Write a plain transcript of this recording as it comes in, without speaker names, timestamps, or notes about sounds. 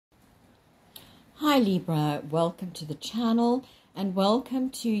Hi Libra, welcome to the channel and welcome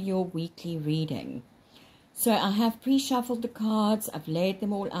to your weekly reading. So I have pre-shuffled the cards, I've laid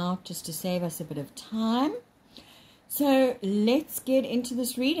them all out just to save us a bit of time. So let's get into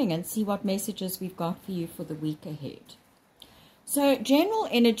this reading and see what messages we've got for you for the week ahead. So general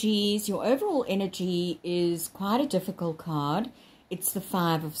energies, your overall energy is quite a difficult card. It's the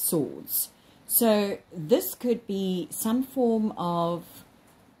Five of Swords. So this could be some form of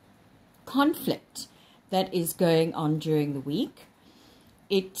conflict that is going on during the week.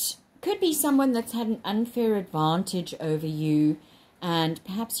 It could be someone that's had an unfair advantage over you, and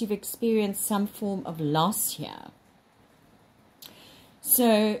perhaps you've experienced some form of loss here.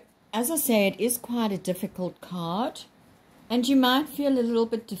 So, as I say, it is quite a difficult card, and you might feel a little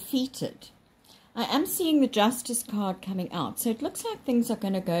bit defeated. I am seeing the Justice card coming out, so it looks like things are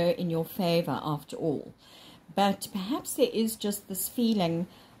going to go in your favor after all. But perhaps there is just this feeling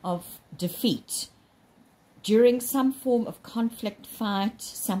of defeat during some form of conflict, fight,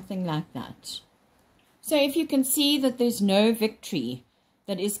 something like that. So if you can see that there's no victory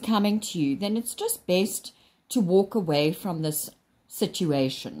that is coming to you, then it's just best to walk away from this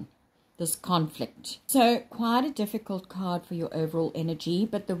situation, this conflict. So quite a difficult card for your overall energy,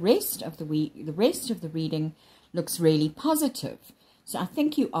 but the rest of the week, the rest of the reading looks really positive. So I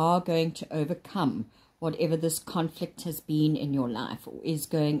think you are going to overcome whatever this conflict has been in your life or is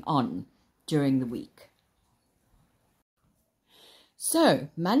going on during the week. So,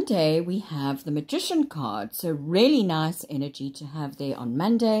 Monday we have the Magician card. So, really nice energy to have there on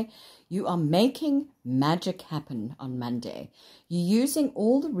Monday. You are making magic happen on Monday. You're using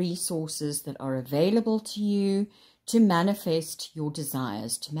all the resources that are available to you to manifest your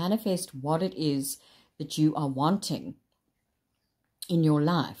desires, to manifest what it is that you are wanting in your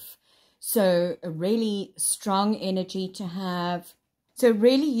life. So a really strong energy to have. So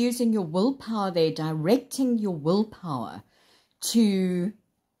really using your willpower there, directing your willpower to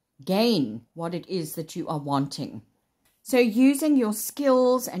gain what it is that you are wanting. So using your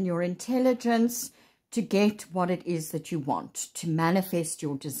skills and your intelligence to get what it is that you want, to manifest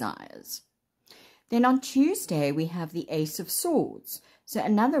your desires. Then on Tuesday, we have the Ace of Swords. So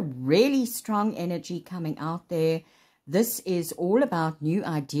another really strong energy coming out there. This is all about new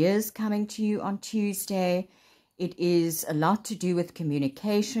ideas coming to you on Tuesday. It is a lot to do with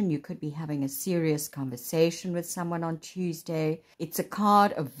communication. You could be having a serious conversation with someone on Tuesday. It's a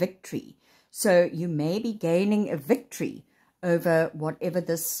card of victory. So you may be gaining a victory over whatever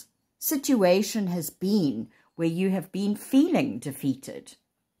this situation has been where you have been feeling defeated.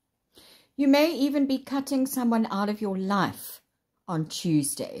 You may even be cutting someone out of your life on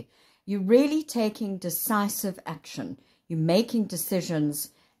Tuesday. You're really taking decisive action. You're making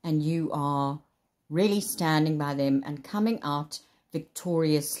decisions and you are really standing by them and coming out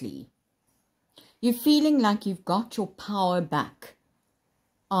victoriously. You're feeling like you've got your power back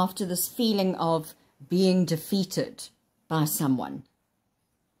after this feeling of being defeated by someone.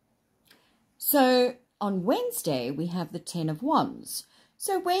 So on Wednesday, we have the Ten of Wands.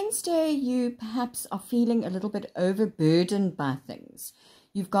 So Wednesday, you perhaps are feeling a little bit overburdened by things.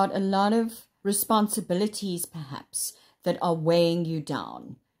 You've got a lot of responsibilities, perhaps, that are weighing you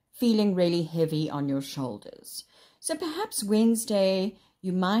down, feeling really heavy on your shoulders. So perhaps Wednesday,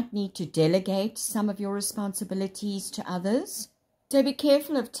 you might need to delegate some of your responsibilities to others. So be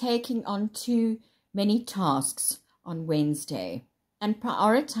careful of taking on too many tasks on Wednesday and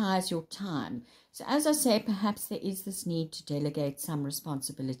prioritize your time. So as I say, perhaps there is this need to delegate some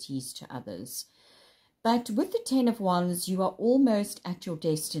responsibilities to others. But with the Ten of Wands, you are almost at your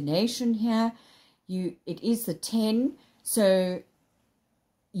destination here. It is the 10, so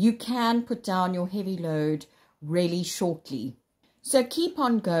you can put down your heavy load really shortly. So keep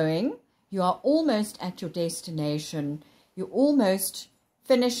on going. You are almost at your destination. You're almost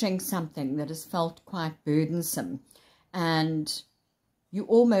finishing something that has felt quite burdensome. And you're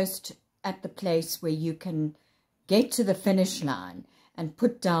almost at the place where you can get to the finish line and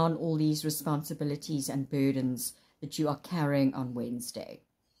put down all these responsibilities and burdens that you are carrying on Wednesday.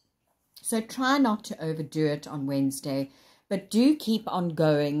 So try not to overdo it on Wednesday, but do keep on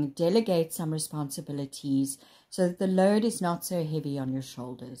going, delegate some responsibilities so that the load is not so heavy on your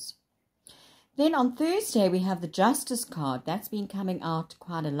shoulders. Then on Thursday, we have the Justice card. That's been coming out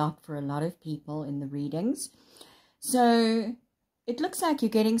quite a lot for a lot of people in the readings. So it looks like you're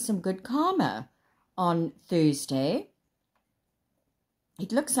getting some good karma on Thursday.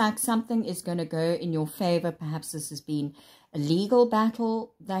 It looks like something is going to go in your favor. Perhaps this has been a legal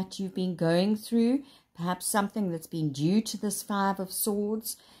battle that you've been going through. Perhaps something that's been due to this Five of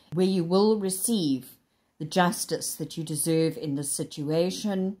Swords, where you will receive the justice that you deserve in this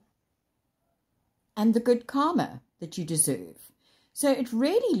situation. and the good karma that you deserve. So it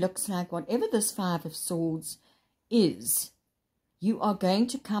really looks like whatever this Five of Swords is, you are going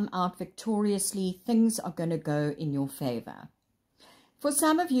to come out victoriously. Things are going to go in your favor. For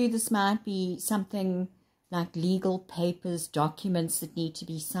some of you, this might be something like legal papers, documents that need to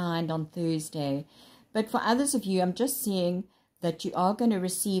be signed on Thursday. But for others of you, I'm just seeing that you are going to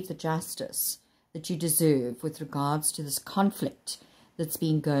receive the justice that you deserve with regards to this conflict that's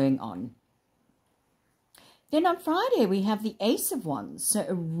been going on. Then on Friday, we have the Ace of Wands. So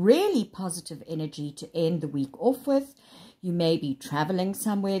a really positive energy to end the week off with. You may be traveling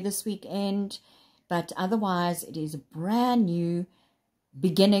somewhere this weekend, but otherwise it is a brand new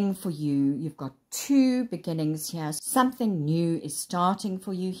beginning for you. You've got two beginnings here. Something new is starting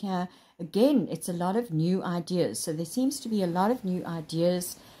for you here. Again, it's a lot of new ideas. So there seems to be a lot of new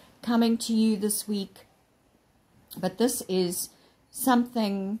ideas coming to you this week. But this is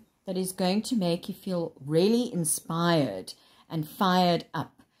something that is going to make you feel really inspired and fired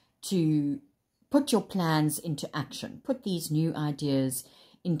up to put your plans into action. Put these new ideas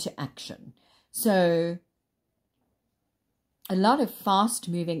into action. So a lot of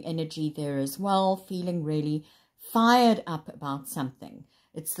fast-moving energy there as well, feeling really fired up about something.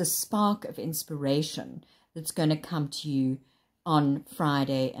 It's the spark of inspiration that's going to come to you on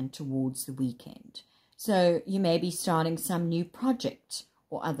Friday and towards the weekend. So you may be starting some new project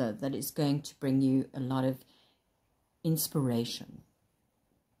or other that is going to bring you a lot of inspiration.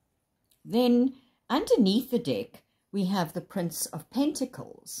 Then underneath the deck, we have the Prince of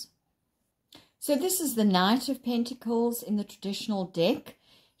Pentacles. So this is the Knight of Pentacles in the traditional deck.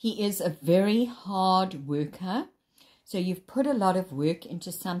 He is a very hard worker. So you've put a lot of work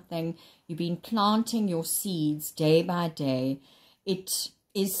into something. You've been planting your seeds day by day. It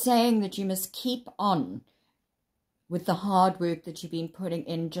is saying that you must keep on with the hard work that you've been putting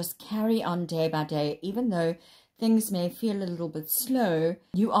in. Just carry on day by day. Even though things may feel a little bit slow,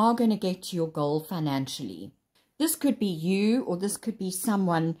 you are going to get to your goal financially. This could be you, or this could be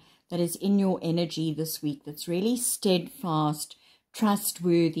someone that is in your energy this week that's really steadfast,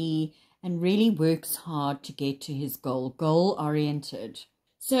 trustworthy, and really works hard to get to his goal, goal-oriented.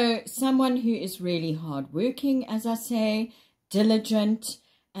 So someone who is really hardworking, as I say, diligent,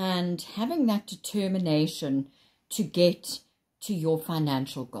 and having that determination to get to your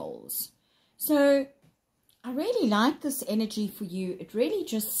financial goals. So I really like this energy for you. It really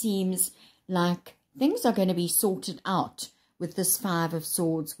just seems like things are going to be sorted out with this Five of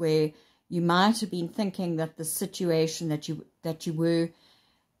Swords, where you might have been thinking that the situation that you were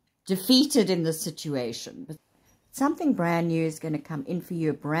defeated in the situation, but something brand new is going to come in for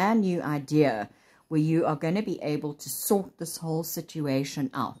you, a brand new idea where you are going to be able to sort this whole situation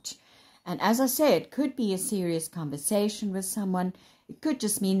out. And as I say, it could be a serious conversation with someone. It could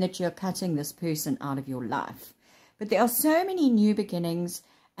just mean that you're cutting this person out of your life. But there are so many new beginnings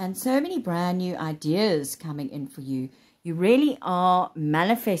and so many brand new ideas coming in for you. You really are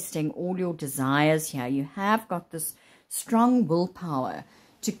manifesting all your desires here. You have got this strong willpower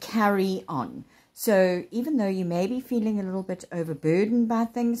to carry on. So even though you may be feeling a little bit overburdened by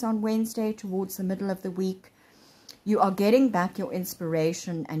things on Wednesday towards the middle of the week, you are getting back your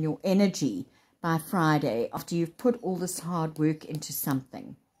inspiration and your energy by Friday after you've put all this hard work into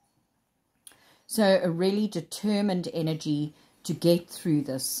something. So a really determined energy to get through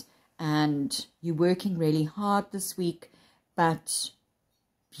this. And you're working really hard this week, but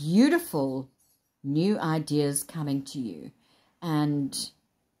beautiful new ideas coming to you. And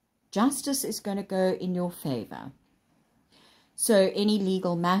justice is going to go in your favor. So any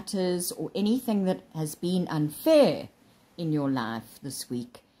legal matters or anything that has been unfair in your life this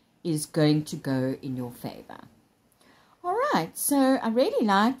week is going to go in your favor. All right, so I really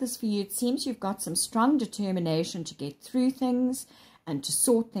like this for you. It seems you've got some strong determination to get through things and to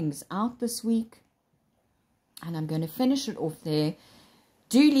sort things out this week. And I'm going to finish it off there.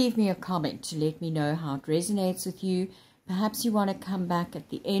 Do leave me a comment to let me know how it resonates with you. Perhaps you want to come back at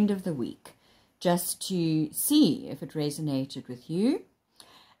the end of the week just to see if it resonated with you.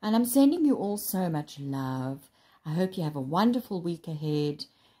 And I'm sending you all so much love. I hope you have a wonderful week ahead.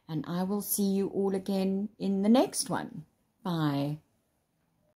 And I will see you all again in the next one. Bye.